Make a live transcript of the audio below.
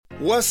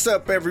What's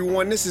up,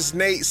 everyone? This is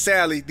Nate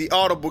Sally, the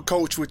Audible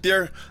coach, with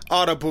your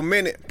Audible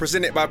Minute,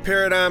 presented by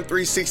Paradigm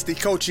 360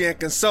 Coaching and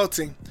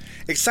Consulting.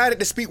 Excited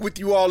to speak with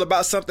you all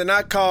about something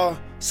I call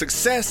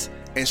success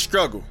and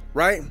struggle,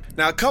 right?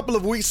 Now, a couple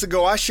of weeks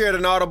ago, I shared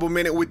an Audible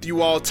Minute with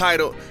you all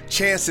titled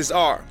Chances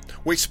Are,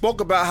 which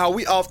spoke about how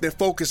we often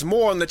focus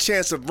more on the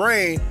chance of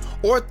rain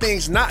or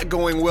things not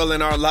going well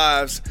in our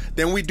lives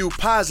than we do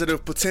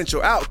positive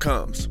potential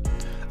outcomes.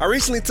 I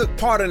recently took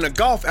part in a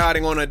golf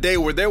outing on a day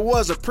where there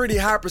was a pretty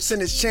high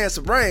percentage chance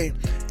of rain,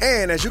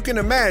 and as you can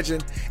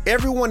imagine,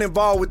 everyone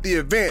involved with the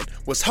event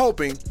was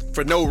hoping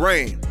for no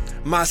rain,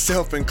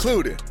 myself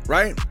included,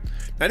 right?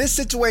 Now, this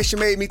situation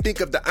made me think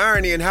of the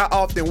irony in how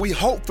often we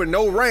hope for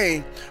no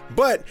rain,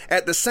 but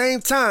at the same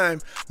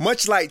time,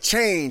 much like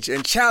change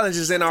and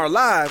challenges in our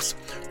lives,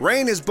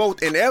 rain is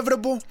both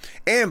inevitable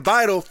and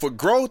vital for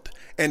growth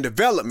and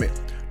development,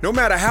 no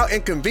matter how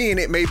inconvenient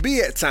it may be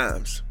at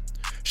times.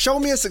 Show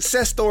me a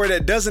success story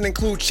that doesn't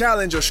include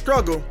challenge or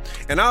struggle,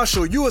 and I'll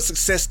show you a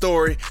success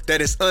story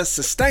that is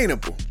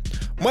unsustainable.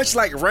 Much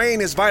like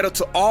rain is vital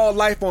to all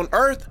life on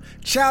earth,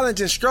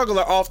 challenge and struggle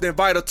are often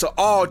vital to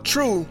all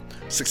true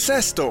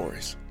success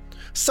stories.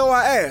 So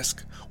I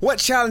ask, what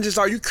challenges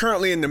are you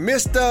currently in the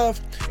midst of,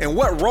 and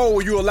what role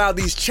will you allow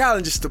these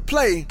challenges to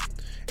play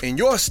in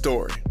your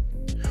story?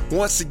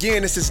 Once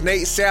again, this is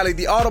Nate Sally,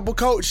 the Audible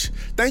coach.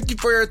 Thank you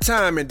for your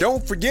time, and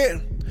don't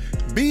forget,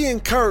 be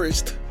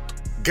encouraged.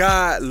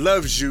 God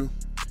loves you.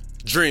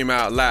 Dream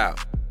out loud.